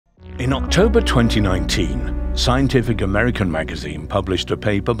In October 2019, Scientific American magazine published a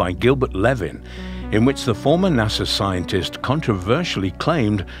paper by Gilbert Levin in which the former NASA scientist controversially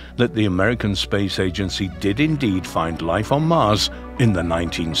claimed that the American Space Agency did indeed find life on Mars in the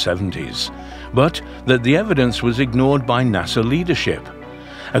 1970s, but that the evidence was ignored by NASA leadership.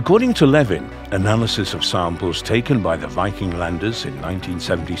 According to Levin, analysis of samples taken by the Viking landers in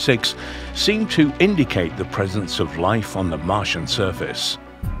 1976 seemed to indicate the presence of life on the Martian surface.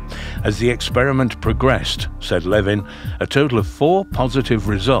 As the experiment progressed, said Levin, a total of 4 positive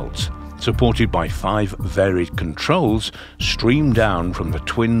results, supported by 5 varied controls, streamed down from the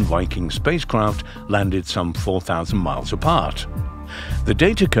twin Viking spacecraft landed some 4,000 miles apart. The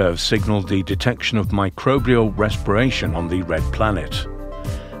data curves signaled the detection of microbial respiration on the red planet.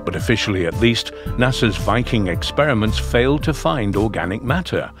 But officially at least, NASA's Viking experiments failed to find organic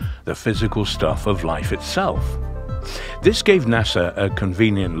matter, the physical stuff of life itself. This gave NASA a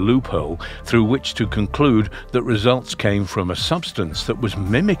convenient loophole through which to conclude that results came from a substance that was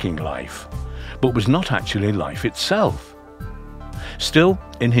mimicking life, but was not actually life itself. Still,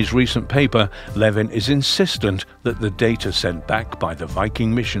 in his recent paper, Levin is insistent that the data sent back by the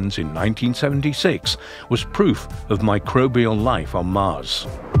Viking missions in 1976 was proof of microbial life on Mars.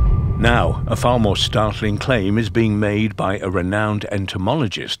 Now, a far more startling claim is being made by a renowned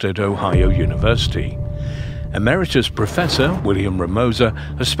entomologist at Ohio University. Emeritus Professor William Romoser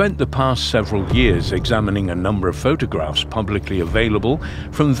has spent the past several years examining a number of photographs publicly available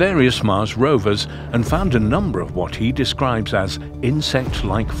from various Mars rovers and found a number of what he describes as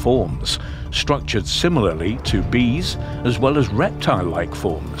insect-like forms, structured similarly to bees, as well as reptile-like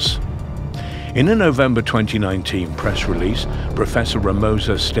forms. In a November 2019 press release, Professor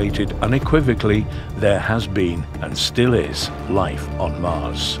Romoser stated unequivocally there has been and still is life on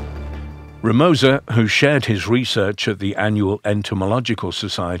Mars. Romoser, who shared his research at the annual Entomological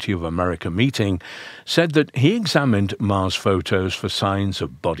Society of America meeting, said that he examined Mars photos for signs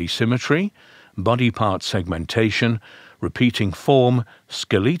of body symmetry, body part segmentation, repeating form,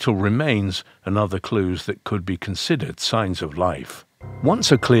 skeletal remains, and other clues that could be considered signs of life.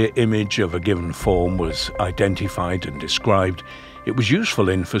 Once a clear image of a given form was identified and described, it was useful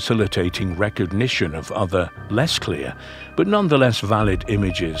in facilitating recognition of other, less clear, but nonetheless valid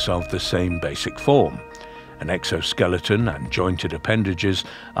images of the same basic form. An exoskeleton and jointed appendages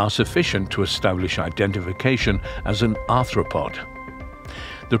are sufficient to establish identification as an arthropod.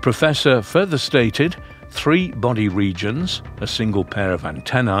 The professor further stated, 3 body regions, a single pair of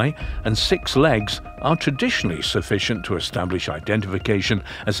antennae, and 6 legs are traditionally sufficient to establish identification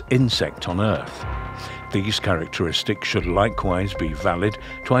as insect on Earth. These characteristics should likewise be valid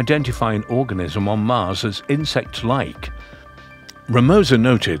to identify an organism on Mars as insect-like. Romoser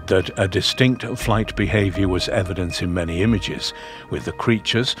noted that a distinct flight behavior was evident in many images, with the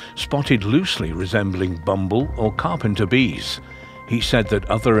creatures spotted loosely resembling bumble or carpenter bees. He said that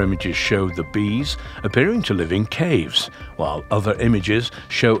other images show the bees appearing to live in caves, while other images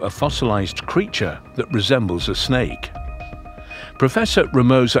show a fossilized creature that resembles a snake. Professor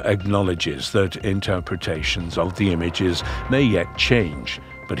Romoser acknowledges that interpretations of the images may yet change,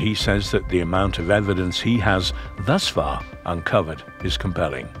 but he says that the amount of evidence he has thus far uncovered is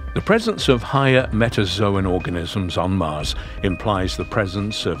compelling. The presence of higher metazoan organisms on Mars implies the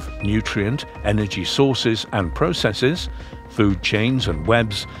presence of nutrient, energy sources and processes, food chains and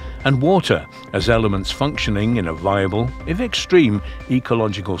webs, and water as elements functioning in a viable, if extreme,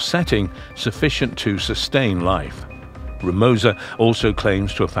 ecological setting sufficient to sustain life. Romoser also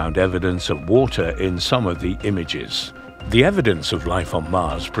claims to have found evidence of water in some of the images. The evidence of life on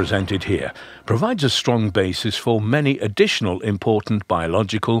Mars presented here provides a strong basis for many additional important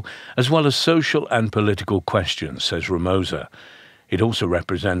biological as well as social and political questions, says Romoser. It also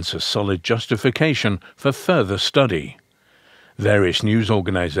represents a solid justification for further study. Various news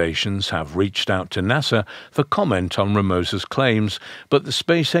organizations have reached out to NASA for comment on Romoser's claims, but the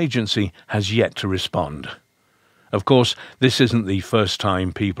space agency has yet to respond. Of course, this isn't the first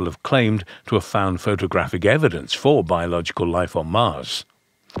time people have claimed to have found photographic evidence for biological life on Mars.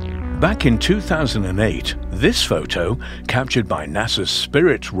 Back in 2008, this photo, captured by NASA's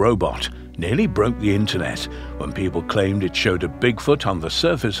Spirit robot, nearly broke the internet when people claimed it showed a Bigfoot on the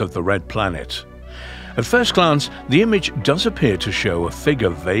surface of the red planet. At first glance, the image does appear to show a figure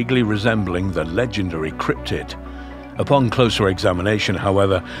vaguely resembling the legendary cryptid. Upon closer examination,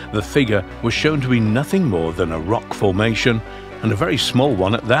 however, the figure was shown to be nothing more than a rock formation, and a very small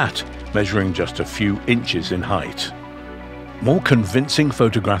one at that, measuring just a few inches in height. More convincing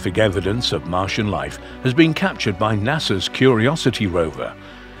photographic evidence of Martian life has been captured by NASA's Curiosity rover.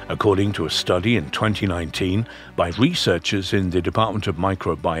 According to a study in 2019 by researchers in the Department of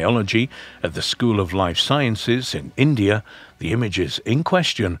Microbiology at the School of Life Sciences in India, the images in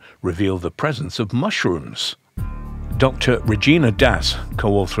question reveal the presence of mushrooms. Dr. Regina Das,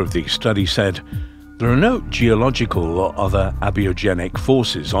 co-author of the study, said, "There are no geological or other abiogenic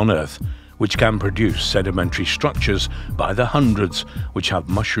forces on Earth which can produce sedimentary structures by the hundreds which have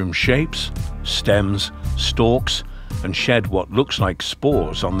mushroom shapes, stems, stalks, and shed what looks like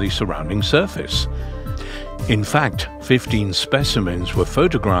spores on the surrounding surface." In fact, 15 specimens were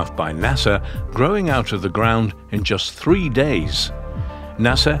photographed by NASA growing out of the ground in just 3 days.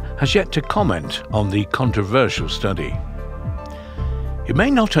 NASA has yet to comment on the controversial study. It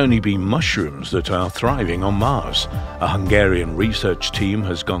may not only be mushrooms that are thriving on Mars. A Hungarian research team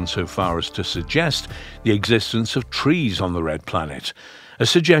has gone so far as to suggest the existence of trees on the red planet, a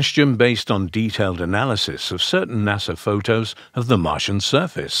suggestion based on detailed analysis of certain NASA photos of the Martian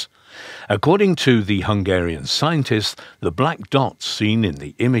surface. According to the Hungarian scientists, the black dots seen in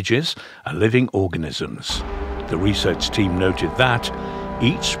the images are living organisms. The research team noted that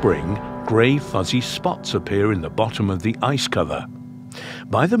each spring, grey fuzzy spots appear in the bottom of the ice cover.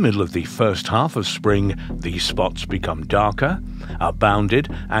 By the middle of the first half of spring, these spots become darker, are bounded,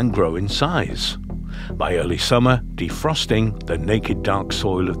 and grow in size. By early summer, defrosting, the naked dark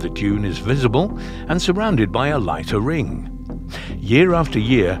soil of the dune is visible and surrounded by a lighter ring. Year after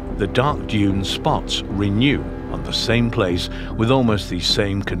year, the dark dune spots renew on the same place with almost the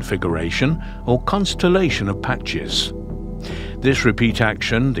same configuration or constellation of patches. This repeat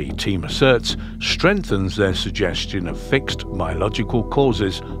action, the team asserts, strengthens their suggestion of fixed biological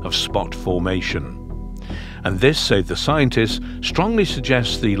causes of spot formation. And this, say the scientists, strongly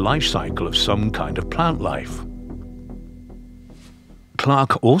suggests the life cycle of some kind of plant life.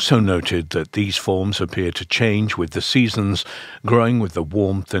 Clark also noted that these forms appear to change with the seasons, growing with the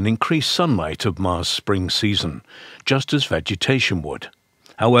warmth and increased sunlight of Mars' spring season, just as vegetation would.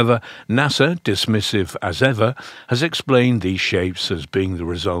 However, NASA, dismissive as ever, has explained these shapes as being the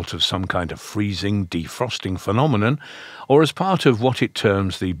result of some kind of freezing, defrosting phenomenon, or as part of what it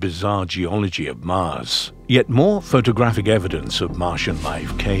terms the bizarre geology of Mars. Yet more photographic evidence of Martian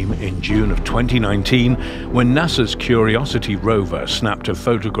life came in June of 2019 when NASA's Curiosity rover snapped a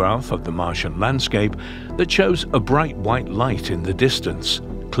photograph of the Martian landscape that shows a bright white light in the distance,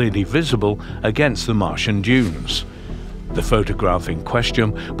 clearly visible against the Martian dunes. The photograph in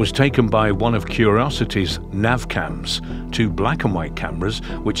question was taken by one of Curiosity's navcams, 2 black and white cameras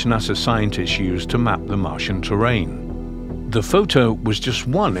which NASA scientists used to map the Martian terrain. The photo was just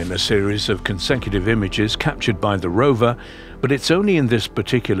one in a series of consecutive images captured by the rover, but it's only in this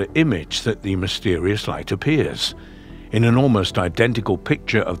particular image that the mysterious light appears. In an almost identical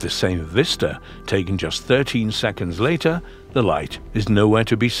picture of the same vista, taken just 13 seconds later, the light is nowhere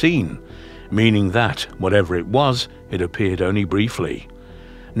to be seen, meaning that, whatever it was, it appeared only briefly.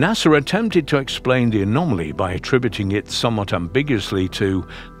 NASA attempted to explain the anomaly by attributing it somewhat ambiguously to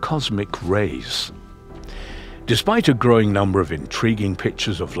cosmic rays. Despite a growing number of intriguing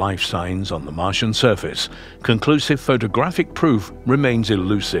pictures of life signs on the Martian surface, conclusive photographic proof remains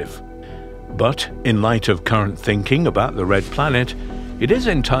elusive. But, in light of current thinking about the red planet, it is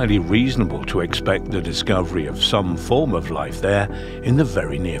entirely reasonable to expect the discovery of some form of life there in the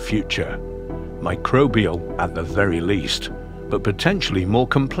very near future. Microbial at the very least, but potentially more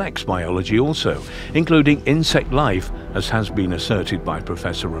complex biology also, including insect life, as has been asserted by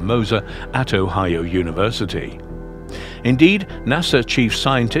Professor Romoser at Ohio University. Indeed, NASA Chief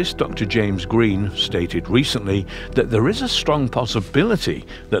Scientist Dr. James Green stated recently that there is a strong possibility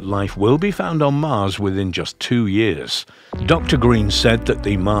that life will be found on Mars within just 2 years. Dr. Green said that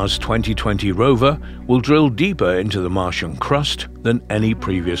the Mars 2020 rover will drill deeper into the Martian crust than any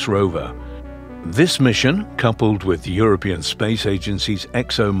previous rover. This mission, coupled with the European Space Agency's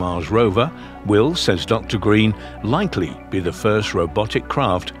ExoMars rover, will, says Dr. Green, likely be the first robotic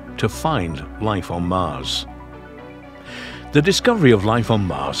craft to find life on Mars. The discovery of life on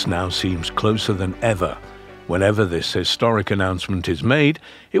Mars now seems closer than ever. Whenever this historic announcement is made,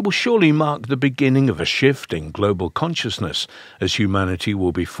 it will surely mark the beginning of a shift in global consciousness, as humanity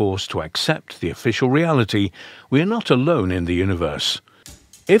will be forced to accept the official reality we are not alone in the universe.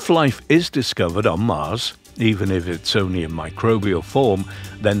 If life is discovered on Mars, even if it's only in microbial form,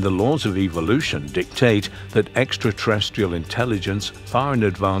 then the laws of evolution dictate that extraterrestrial intelligence far in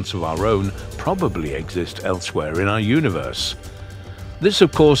advance of our own probably exist elsewhere in our universe. This,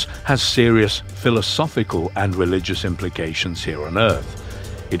 of course, has serious philosophical and religious implications here on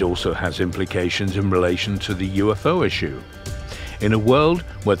Earth. It also has implications in relation to the UFO issue. In a world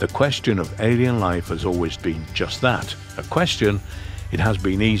where the question of alien life has always been just that, a question, it has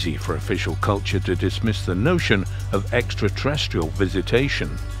been easy for official culture to dismiss the notion of extraterrestrial visitation.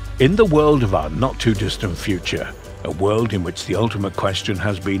 In the world of our not-too-distant future, a world in which the ultimate question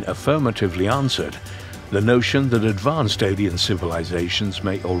has been affirmatively answered, the notion that advanced alien civilizations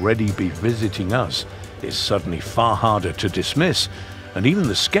may already be visiting us is suddenly far harder to dismiss, and even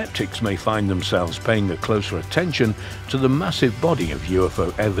the skeptics may find themselves paying a closer attention to the massive body of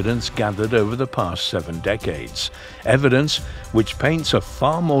UFO evidence gathered over the past 7 decades. Evidence which paints a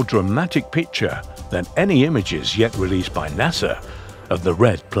far more dramatic picture than any images yet released by NASA of the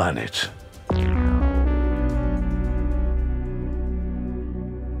Red Planet.